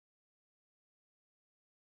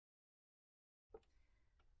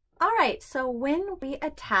All right, so when we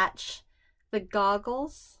attach the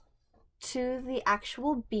goggles to the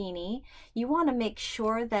actual beanie, you want to make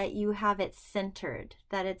sure that you have it centered,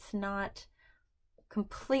 that it's not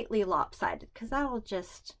completely lopsided, because that'll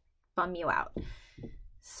just bum you out.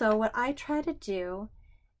 So what I try to do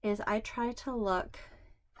is I try to look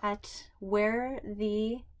at where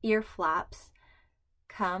the ear flaps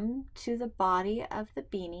come to the body of the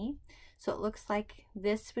beanie. So it looks like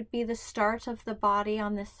this would be the start of the body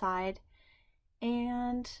on this side,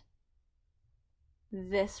 and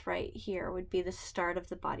this right here would be the start of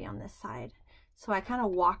the body on this side. So I kind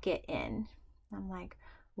of walk it in. I'm like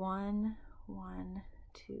 1, 1,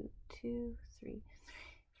 2, 2, 3,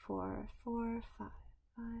 4, 4, 5,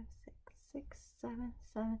 5, 6, 6, 7,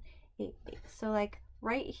 7, 8, 8. So like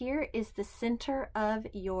right here is the center of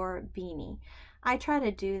your beanie. I try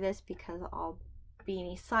to do this because all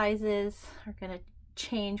beanie sizes are going to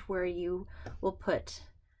change where you will put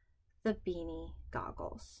the beanie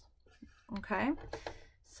goggles. Okay,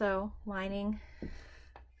 so lining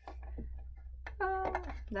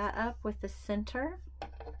that up with the center,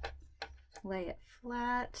 lay it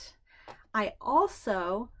flat. I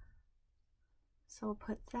also, so we'll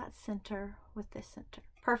put that center with this center.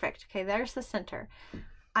 Perfect. Okay, there's the center.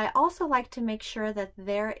 I also like to make sure that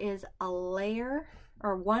there is a layer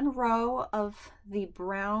or one row of the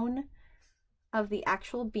brown of the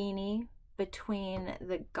actual beanie between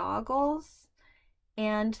the goggles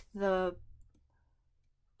and the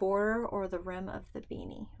border or the rim of the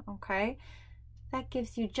beanie. Okay, that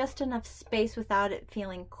gives you just enough space without it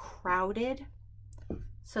feeling crowded.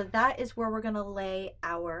 So that is where we're going to lay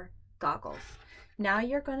our goggles. Now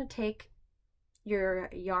you're going to take your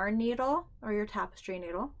yarn needle or your tapestry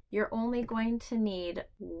needle. You're only going to need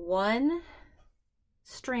one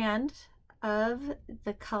strand of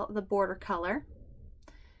the border color,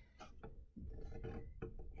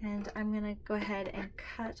 and I'm gonna go ahead and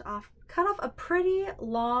cut off a pretty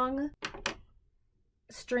long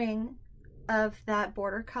string of that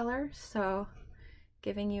border color, so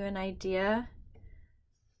giving you an idea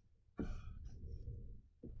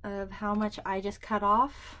of how much I just cut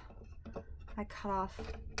off. I cut off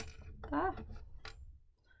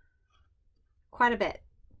quite a bit,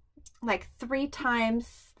 like 3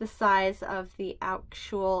 times the size of the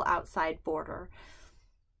actual outside border,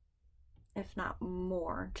 if not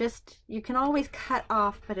more. Just, you can always cut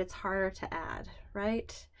off, but it's harder to add,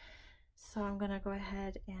 right? So I'm gonna go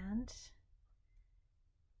ahead and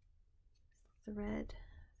thread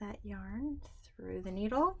that yarn through the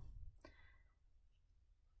needle.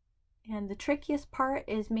 And the trickiest part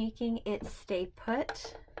is making it stay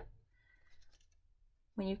put.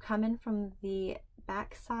 When you come in from the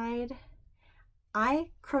back side,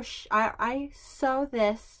 I sew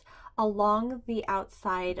this along the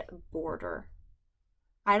outside border.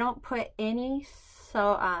 I don't put any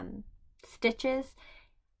stitches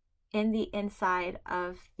in the inside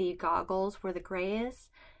of the goggles where the gray is.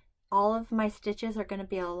 All of my stitches are going to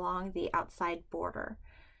be along the outside border.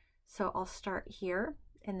 So I'll start here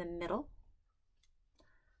in the middle.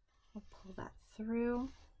 I'll pull that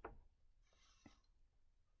through.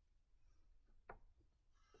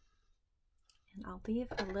 And I'll leave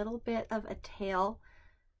a little bit of a tail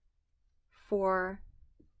for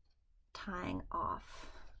tying off.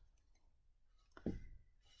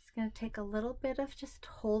 It's going to take a little bit of just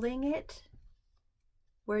holding it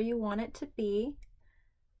where you want it to be.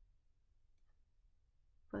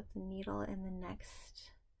 Put the needle in the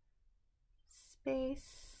next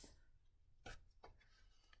space.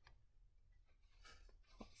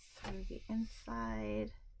 Pull through the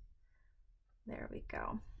inside. There we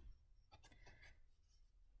go.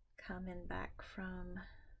 Coming back from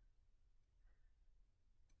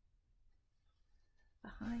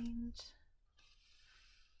behind.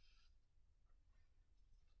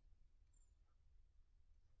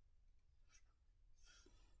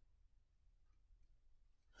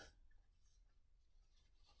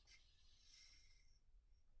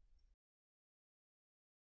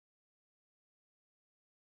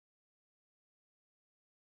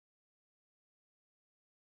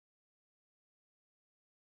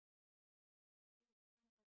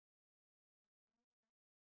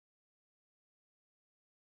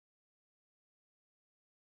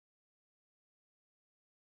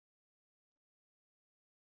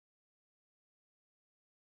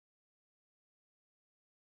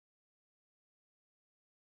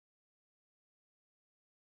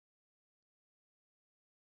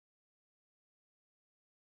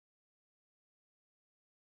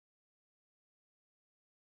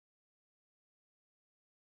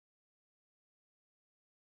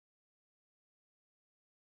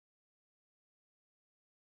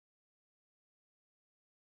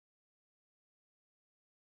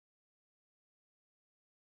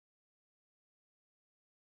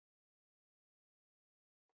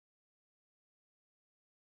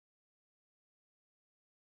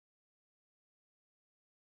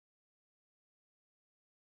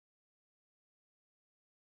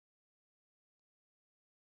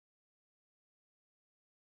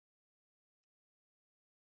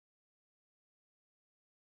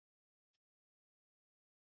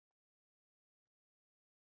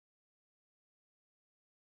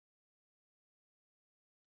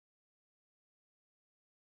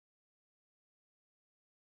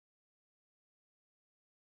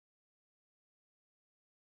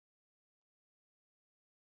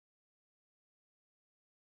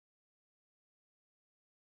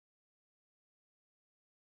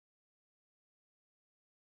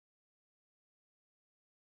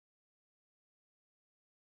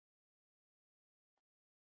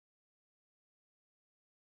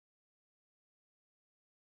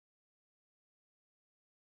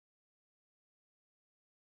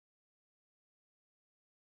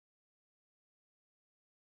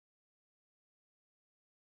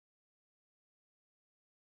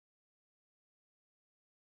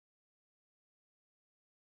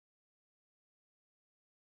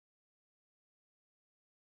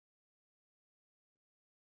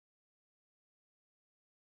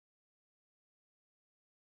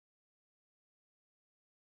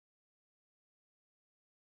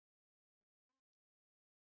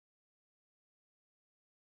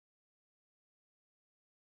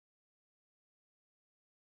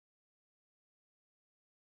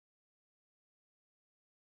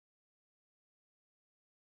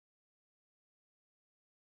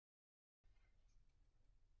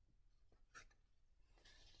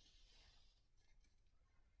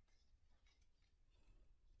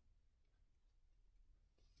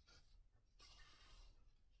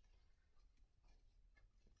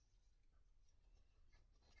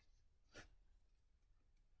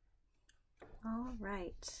 All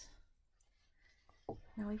right.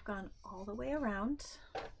 Now we've gone all the way around.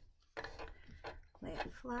 Lay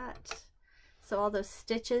it flat. So all those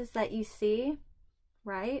stitches that you see,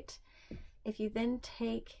 right? If you then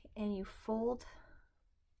take and you fold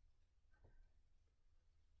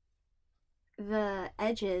the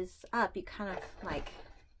edges up, you kind of like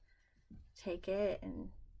take it and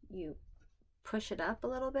you push it up a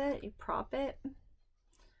little bit, you prop it.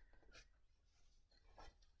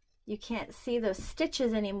 You can't see those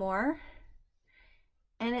stitches anymore,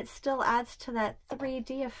 and it still adds to that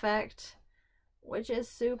 3D effect, which is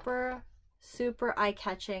super, super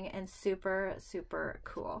eye-catching and super, super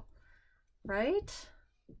cool, right?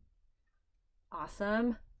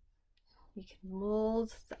 Awesome. You can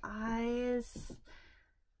mold the eyes,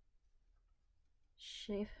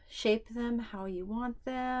 shape them how you want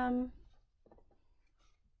them.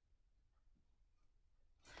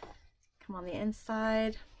 Come on the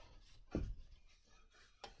inside.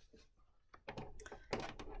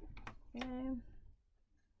 Okay.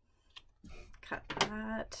 Cut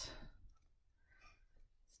that. Let's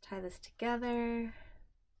tie this together.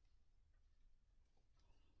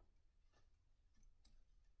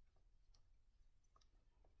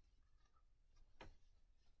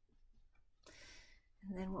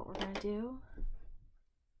 And then what we're going to do is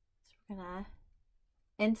we're going to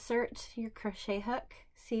insert your crochet hook.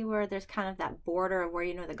 See where there's kind of that border of where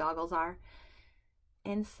you know the goggles are.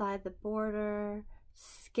 Inside the border,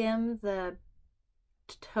 skim the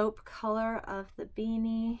taupe color of the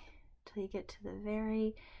beanie till you get to the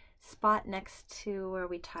very spot next to where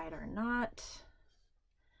we tied our knot.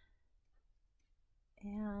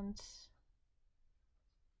 And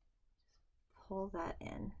pull that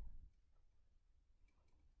in.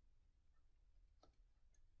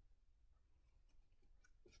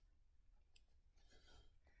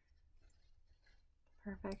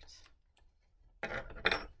 Perfect.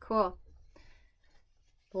 Cool.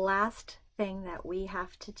 Last thing that we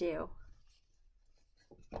have to do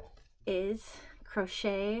is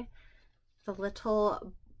crochet the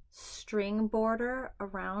little string border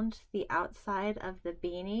around the outside of the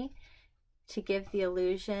beanie to give the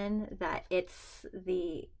illusion that it's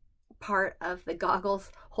the part of the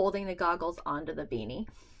goggles holding the goggles onto the beanie.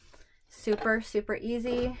 Super, super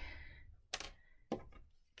easy.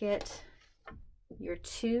 Get your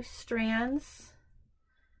 2 strands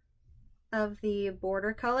of the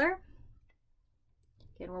border color.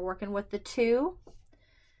 Again, we're working with the 2.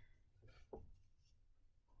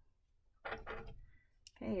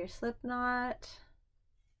 Okay, your slip knot.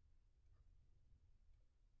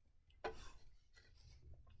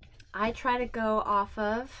 I try to go off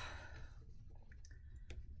of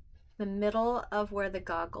the middle of where the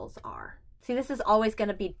goggles are. See, this is always going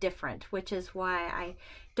to be different, which is why I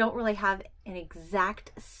don't really have an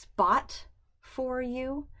exact spot for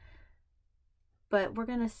you, but we're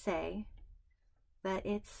going to say that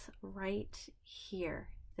it's right here,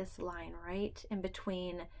 this line right in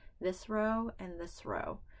between this row and this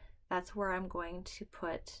row. That's where I'm going to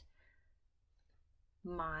put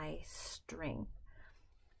my string.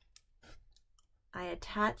 I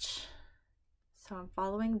attach, so I'm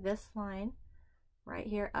following this line right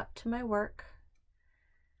here up to my work.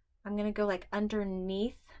 I'm going to go like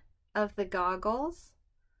underneath of the goggles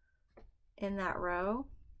in that row,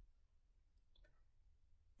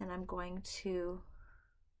 and I'm going to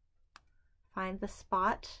find the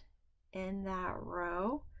spot in that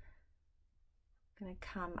row. I'm going to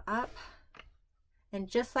come up, and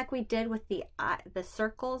just like we did with the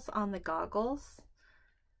circles on the goggles,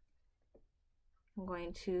 I'm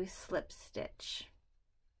going to slip stitch.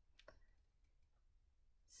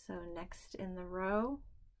 So next in the row,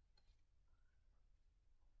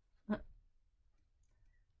 I'm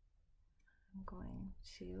going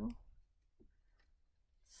to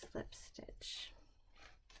slip stitch.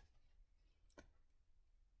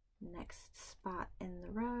 Next spot in the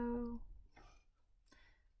row.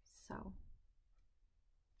 So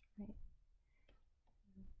right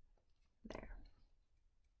there.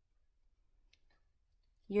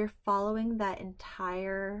 You're following that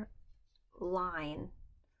entire line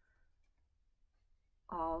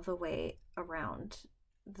all the way around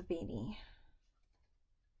the beanie.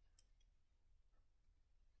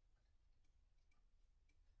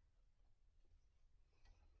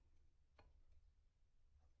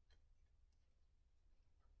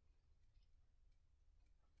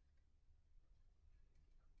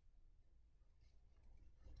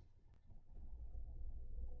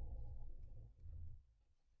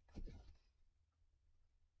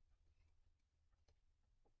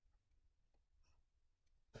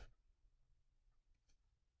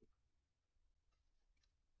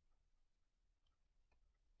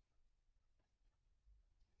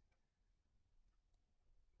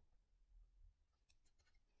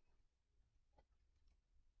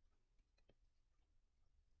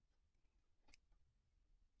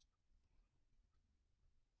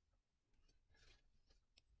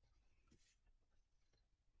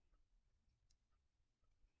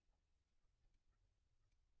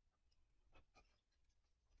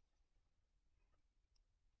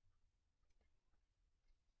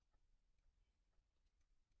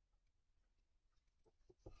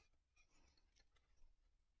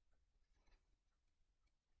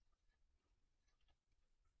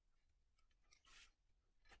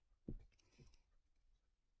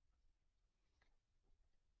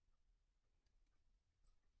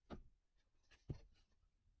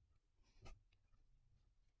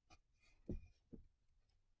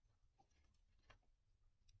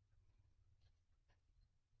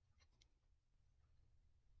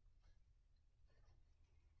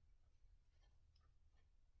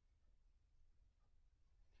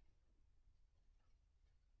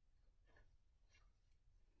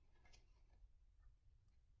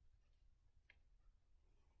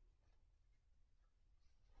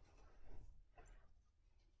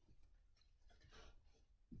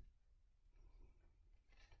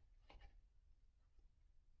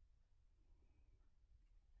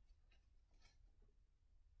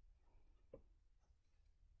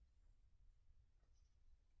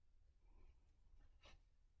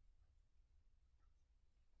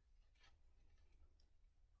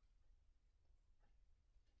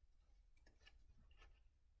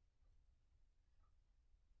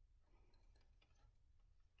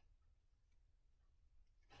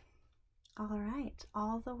 All right,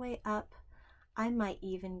 all the way up. I might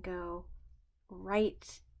even go right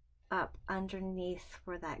up underneath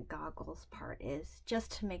where that goggles part is,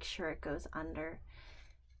 just to make sure it goes under.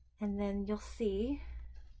 And then you'll see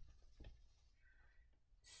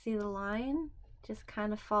the line just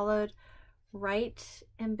kind of followed right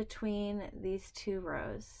in between these two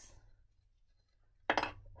rows.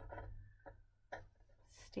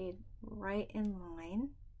 Stayed right in line.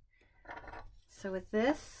 So with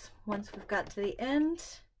this, once we've got to the end,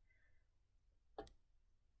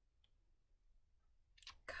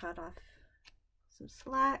 cut off some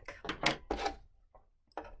slack,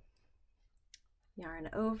 yarn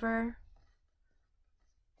over,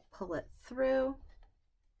 pull it through.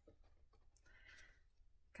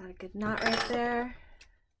 Got a good knot right there.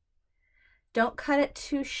 Don't cut it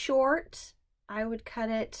too short. I would cut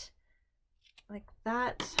it like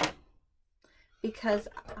that because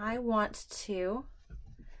I want to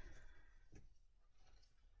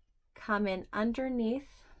come in underneath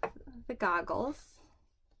the goggles.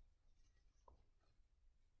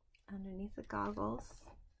 Underneath the goggles,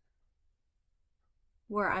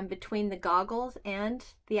 where I'm between the goggles and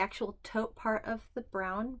the actual taupe part of the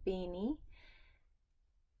brown beanie.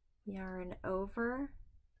 Yarn over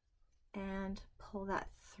and pull that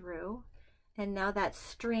through, and now that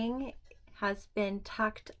string has been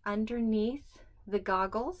tucked underneath the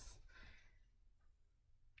goggles,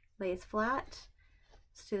 lays flat.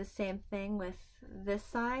 Let's do the same thing with this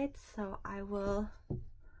side. So I will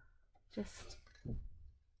just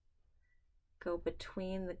go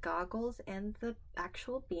between the goggles and the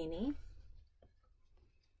actual beanie.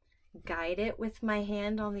 Guide it with my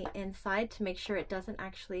hand on the inside to make sure it doesn't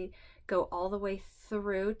actually go all the way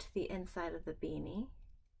through to the inside of the beanie.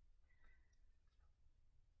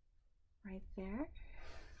 Right there.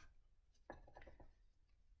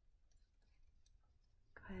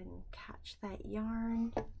 Go ahead and catch that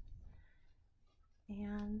yarn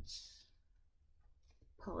and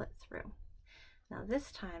pull it through. Now this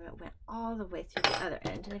time it went all the way through the other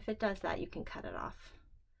end, and if it does that, you can cut it off.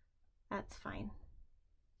 That's fine.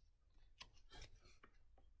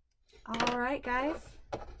 All right, guys.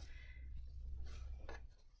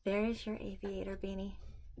 There is your aviator beanie.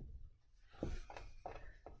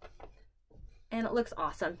 And it looks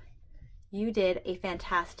awesome. You did a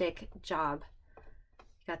fantastic job.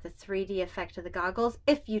 You got the 3D effect of the goggles.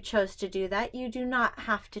 If you chose to do that, you do not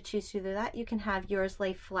have to choose to do that. You can have yours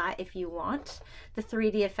lay flat if you want. The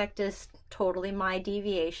 3D effect is totally my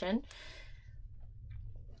deviation.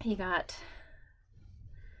 You got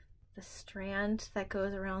the strand that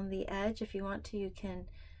goes around the edge. If you want to, you can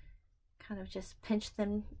kind of just pinch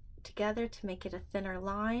them together to make it a thinner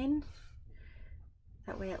line.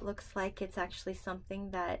 That way it looks like it's actually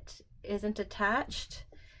something that isn't attached.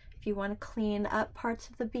 If you want to clean up parts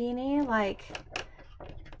of the beanie, like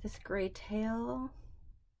this gray tail,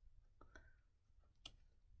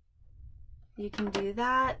 you can do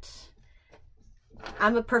that.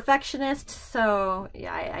 I'm a perfectionist, so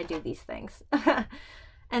yeah, I do these things.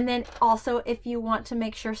 And then also, if you want to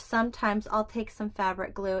make sure, sometimes I'll take some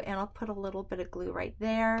fabric glue and I'll put a little bit of glue right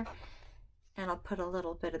there, and I'll put a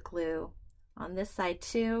little bit of glue on this side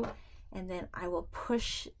too, and then I will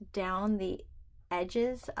push down the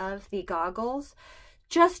edges of the goggles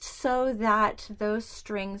just so that those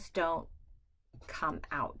strings don't come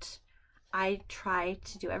out. I try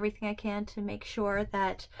to do everything I can to make sure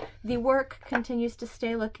that the work continues to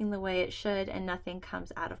stay looking the way it should and nothing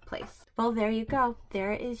comes out of place. Well, there you go.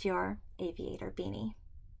 There is your aviator beanie.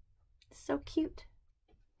 So cute.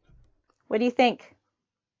 What do you think?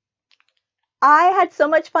 I had so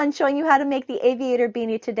much fun showing you how to make the aviator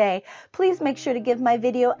beanie today. Please make sure to give my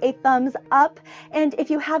video a thumbs up. And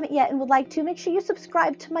if you haven't yet and would like to, make sure you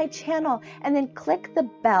subscribe to my channel and then click the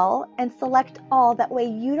bell and select all. That way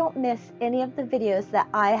you don't miss any of the videos that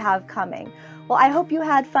I have coming. Well, I hope you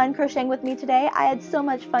had fun crocheting with me today. I had so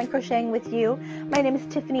much fun crocheting with you. My name is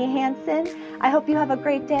Tiffany Hansen. I hope you have a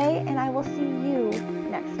great day, and I will see you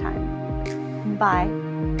next time.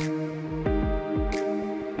 Bye.